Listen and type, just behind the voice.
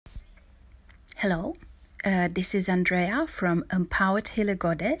Hello, this is Andrea from Empowered Healer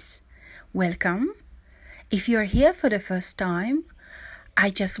Goddess. Welcome. If you're here for the first time, I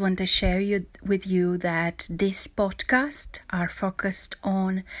just want to share with you that this podcast are focused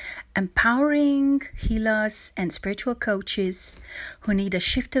on empowering healers and spiritual coaches who need a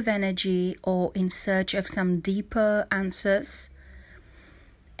shift of energy or in search of some deeper answers.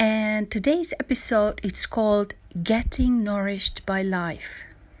 And today's episode is called Getting Nourished by Life.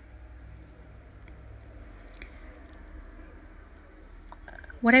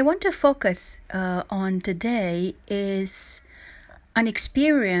 What I want to focus on today is an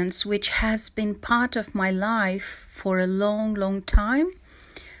experience which has been part of my life for a long time.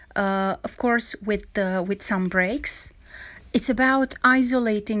 Of course, with some breaks. It's about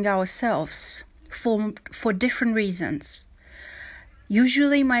isolating ourselves for different reasons.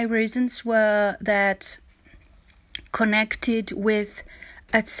 Usually my reasons were that connected with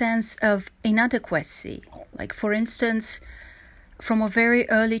a sense of inadequacy. Like, for instance, from a very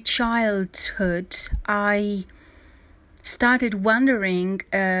early childhood, I started wondering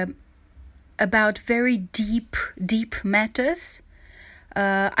about very deep matters.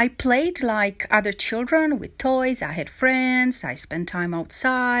 I played like other children with toys. I had friends. I spent time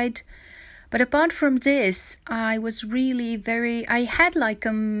outside. But apart from this, I was really I had like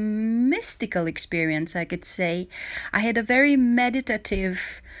a mystical experience, I could say. I had a very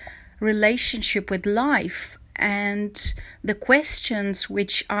meditative relationship with life. And the questions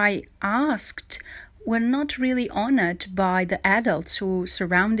which I asked were not really honored by the adults who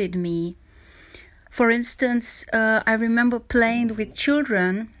surrounded me. For instance, I remember playing with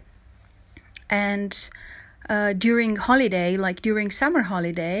children and during holiday, like during summer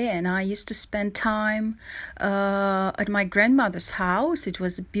holiday, and I used to spend time at my grandmother's house. It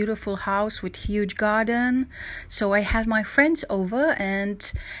was a beautiful house with huge garden. So I had my friends over,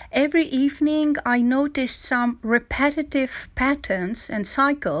 and every evening I noticed some repetitive patterns and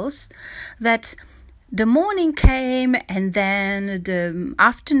cycles that the morning came, and then the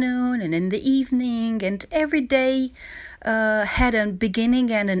afternoon, and in the evening, and every day had a beginning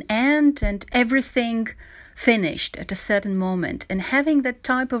and an end, and everything finished at a certain moment. And having that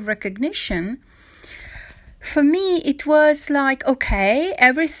type of recognition, for me, it was like, okay,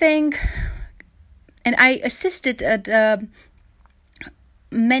 everything. And I assisted at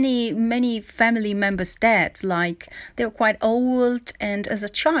many family members' dads, like they were quite old, and as a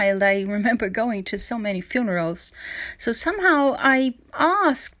child I remember going to so many funerals. So somehow I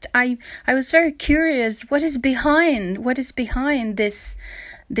asked, I was very curious, what is behind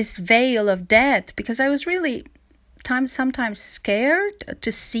this veil of death, because I was really sometimes scared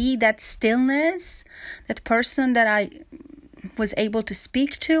to see that stillness, that person that I was able to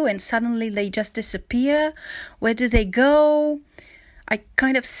speak to, and suddenly they just disappear. Where do they go? I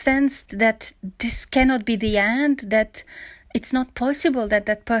kind of sensed that this cannot be the end, that it's not possible that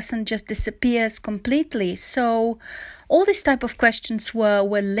that person just disappears completely. So all these type of questions were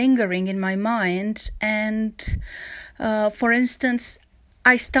lingering in my mind. And for instance,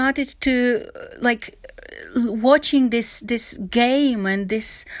 I started to watching this game and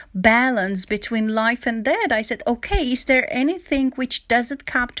this balance between life and death. I said, okay, is there anything which doesn't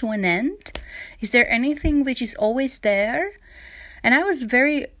come to an end? Is there anything which is always there? And I was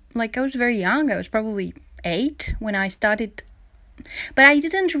very young. I was probably 8 when I started. But I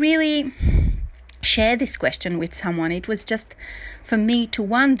didn't really share this question with someone. It was just for me to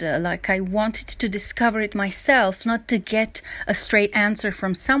wonder. Like, I wanted to discover it myself, not to get a straight answer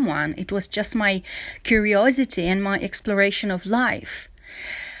from someone. It was just my curiosity and my exploration of life.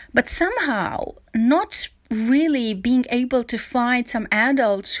 But somehow, not really being able to find some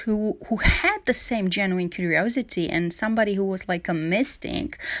adults who had the same genuine curiosity, and somebody who was like a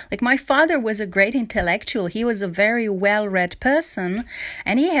mystic. Like, my father was a great intellectual. He was a very well-read person,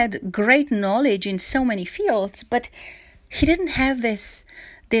 and he had great knowledge in so many fields, but he didn't have this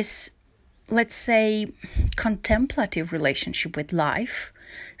let's say, contemplative relationship with life.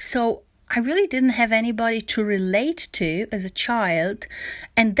 So I really didn't have anybody to relate to as a child,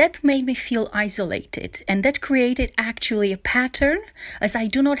 and that made me feel isolated. And that created actually a pattern, as I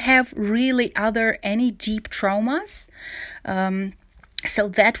do not have really any deep traumas. So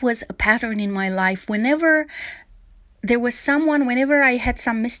that was a pattern in my life. Whenever there was someone, whenever I had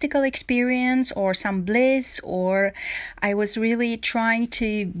some mystical experience or some bliss, or I was really trying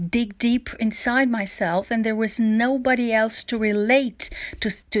to dig deep inside myself, and there was nobody else to relate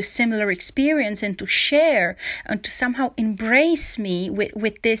to similar experience and to share and to somehow embrace me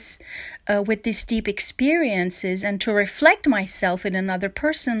with these deep experiences and to reflect myself in another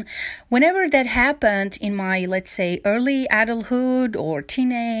person. Whenever that happened in my, let's say, early adulthood or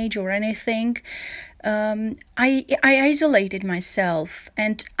teenage or anything, I isolated myself,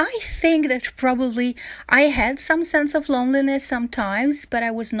 and I think that probably I had some sense of loneliness sometimes, but I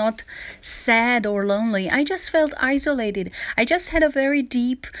was not sad or lonely. I just felt isolated. I just had a very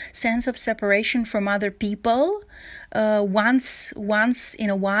deep sense of separation from other people once in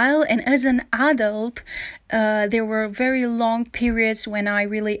a while. And as an adult, there were very long periods when I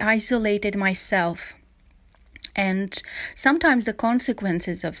really isolated myself. And sometimes the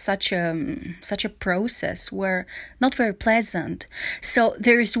consequences of such a process were not very pleasant. So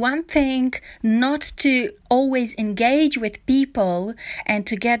there is one thing not to always engage with people and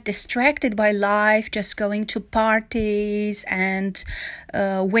to get distracted by life, just going to parties and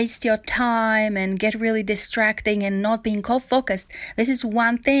waste your time and get really distracting and not being focused. This is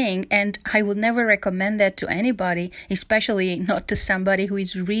one thing, and I would never recommend that to anybody, especially not to somebody who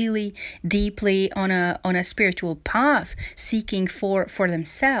is really deeply on a spiritual path, seeking for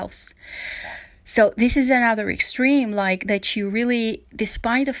themselves. So this is another extreme, like that you really,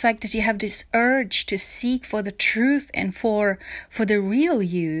 despite the fact that you have this urge to seek for the truth and for the real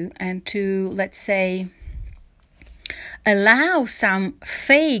you, and to, let's say, allow some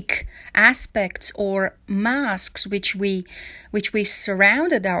fake aspects or masks which we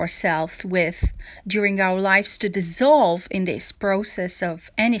surrounded ourselves with during our lives to dissolve in this process of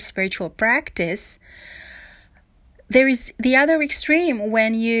any spiritual practice. There is the other extreme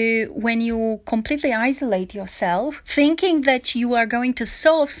when you completely isolate yourself, thinking that you are going to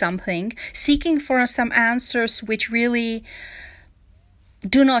solve something, seeking for some answers which really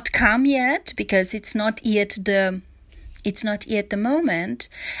do not come yet because it's not yet the moment,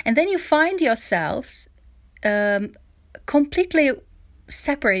 and then you find yourselves completely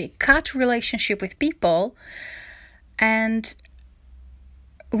separate, cut relationship with people, and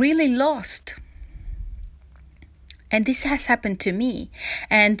really lost. And this has happened to me.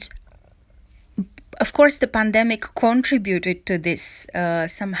 And of course, the pandemic contributed to this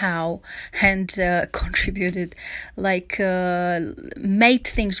somehow, and made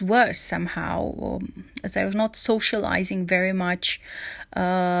things worse somehow, as I was not socializing very much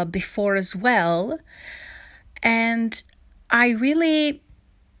before as well. And I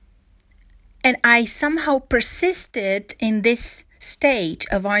somehow persisted in this state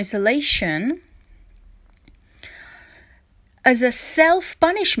of isolation as a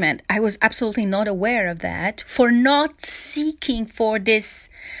self-punishment. I was absolutely not aware of that, for not seeking for this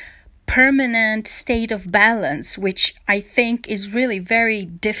permanent state of balance, which I think is really very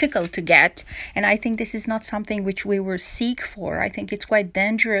difficult to get. And I think this is not something which we will seek for. I think it's quite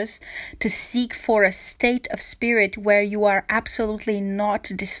dangerous to seek for a state of spirit where you are absolutely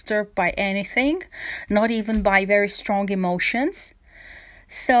not disturbed by anything, not even by very strong emotions.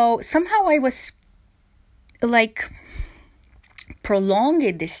 So somehow I was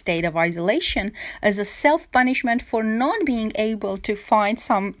prolonging this state of isolation as a self-punishment for not being able to find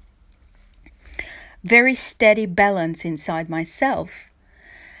some very steady balance inside myself.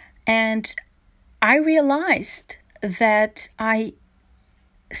 And I realized that I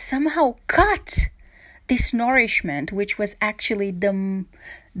somehow cut this nourishment, which was actually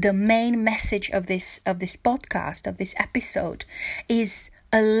the main message of this podcast, of this episode, is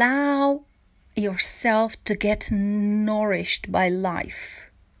allow yourself to get nourished by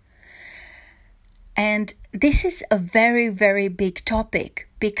life. And this is a very, very big topic,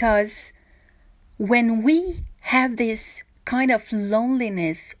 because when we have this kind of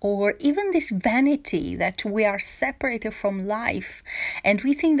loneliness or even this vanity that we are separated from life, and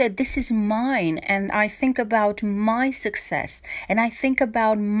we think that this is mine, and I think about my success, and I think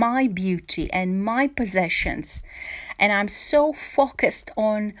about my beauty and my possessions, and I'm so focused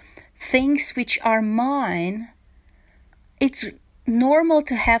on things which are mine, it's normal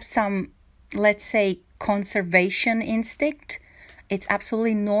to have some, let's say, conservation instinct. It's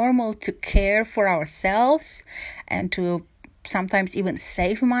absolutely normal to care for ourselves and to sometimes even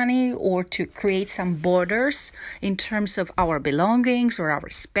save money or to create some borders in terms of our belongings or our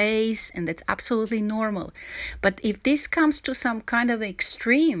space, and that's absolutely normal. But if this comes to some kind of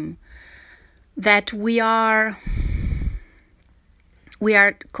extreme that we are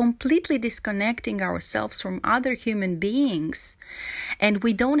completely disconnecting ourselves from other human beings, and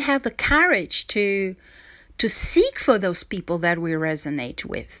we don't have the courage to to seek for those people that we resonate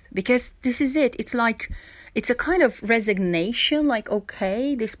with, because this is it. It's a kind of resignation, like,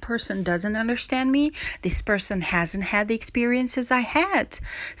 okay, this person doesn't understand me. This person hasn't had the experiences I had.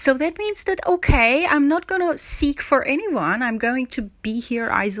 So that means that, okay, I'm not going to seek for anyone. I'm going to be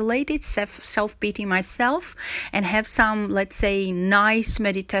here isolated, self-pity myself, and have some, let's say, nice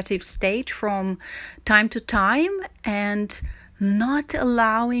meditative state from time to time, and not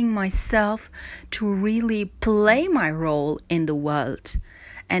allowing myself to really play my role in the world,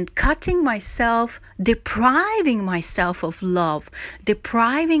 and cutting myself, depriving myself of love,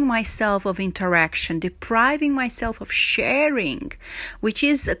 depriving myself of interaction, depriving myself of sharing, which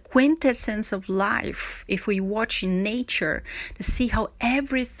is a quintessence of life. If we watch in nature to see how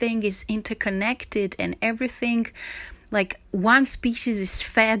everything is interconnected, and everything, like one species is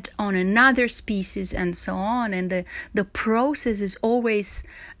fed on another species and so on, and the process is always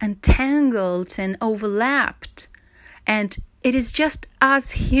entangled and overlapped. And it is just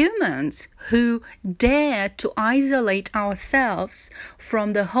us humans who dare to isolate ourselves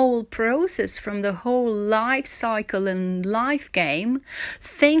from the whole process, from the whole life cycle and life game,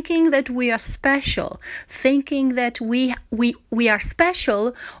 thinking that we are special, thinking that we are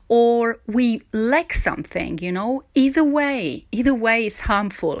special, or we lack something, Either way is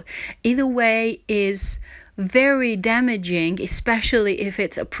harmful. Either way is very damaging, especially if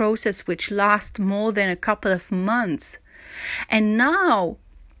it's a process which lasts more than a couple of months. And now,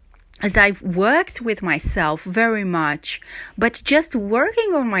 as I've worked with myself very much, but just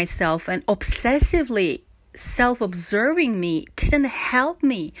working on myself and obsessively self-observing me didn't help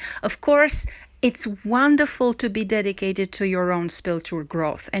me. Of course, it's wonderful to be dedicated to your own spiritual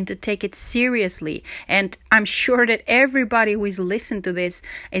growth and to take it seriously. And I'm sure that everybody who is listening to this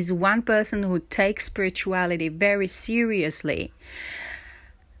is one person who takes spirituality very seriously.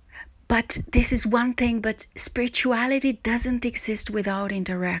 But this is one thing, but spirituality doesn't exist without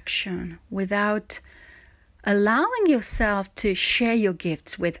interaction, without allowing yourself to share your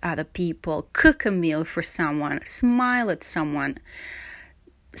gifts with other people, cook a meal for someone, smile at someone,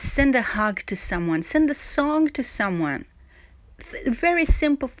 send a hug to someone, send a song to someone. Very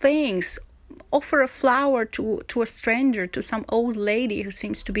simple things. Offer a flower to a stranger, to some old lady who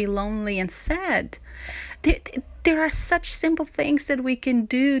seems to be lonely and sad. There are such simple things that we can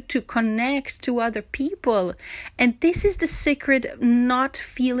do to connect to other people. And this is the secret of not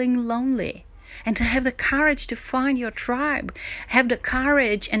feeling lonely. And to have the courage to find your tribe. Have the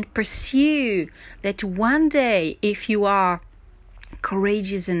courage and pursue that one day, if you are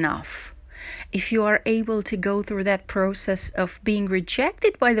courageous enough, if you are able to go through that process of being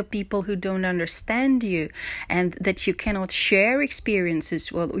rejected by the people who don't understand you, and that you cannot share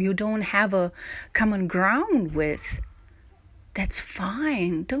experiences, well, you don't have a common ground with, that's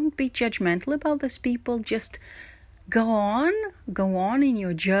fine. Don't be judgmental about those people. Just go on in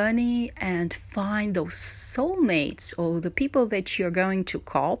your journey and find those soulmates, or the people that you're going to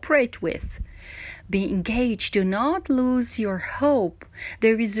cooperate with. Be engaged. Do not lose your hope.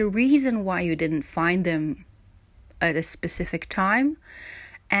 There is a reason why you didn't find them at a specific time,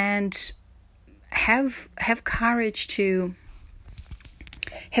 and have courage to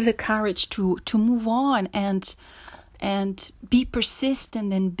move on and be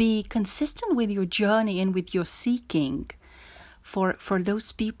persistent and be consistent with your journey and with your seeking for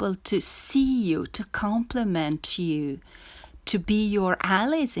those people to see you, to complement you, to be your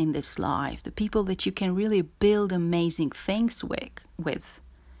allies in this life, the people that you can really build amazing things with.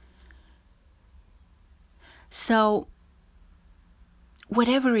 So,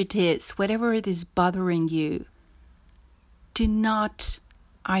 whatever it is bothering you, do not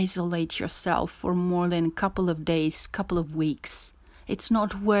isolate yourself for more than a couple of days, couple of weeks. It's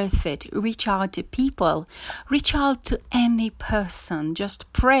not worth it. Reach out to people. Reach out to any person.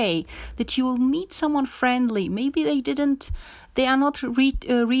 Just pray that you will meet someone friendly. Maybe they are not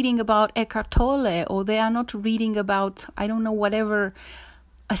reading about Eckhart Tolle, or they are not reading about, I don't know, whatever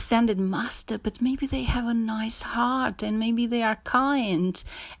ascended master, but maybe they have a nice heart, and maybe they are kind,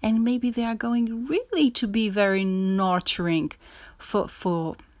 and maybe they are going really to be very nurturing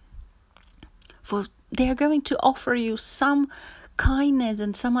for they are going to offer you some kindness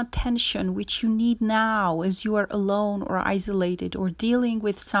and some attention which you need now as you are alone or isolated or dealing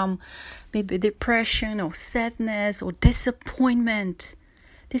with some maybe depression or sadness or disappointment.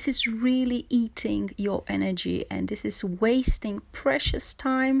 This is really eating your energy, and this is wasting precious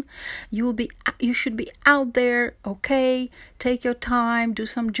time. You should be out there, okay? Take your time, do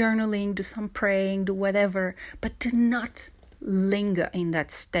some journaling, do some praying, do whatever, but do not linger in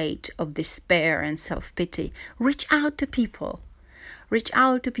that state of despair and self-pity. Reach out to people. Reach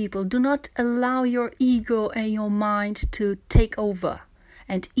out to people. Do not allow your ego and your mind to take over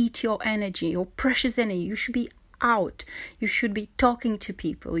and eat your energy, your precious energy. You should be out. You should be talking to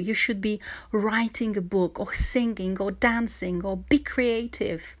people. You should be writing a book or singing or dancing or be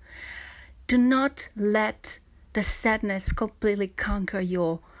creative. Do not let the sadness completely conquer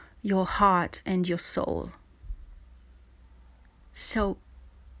your heart and your soul. So,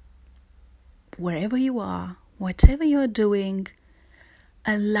 wherever you are, whatever you're doing,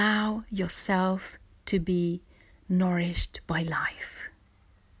 allow yourself to be nourished by life.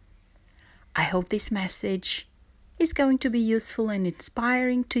 I hope this message is going to be useful and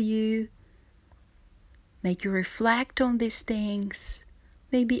inspiring to you. Make you reflect on these things.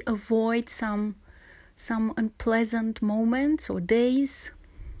 Maybe avoid some unpleasant moments or days.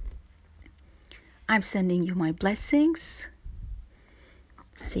 I'm sending you my blessings.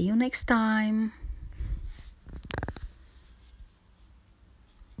 See you next time.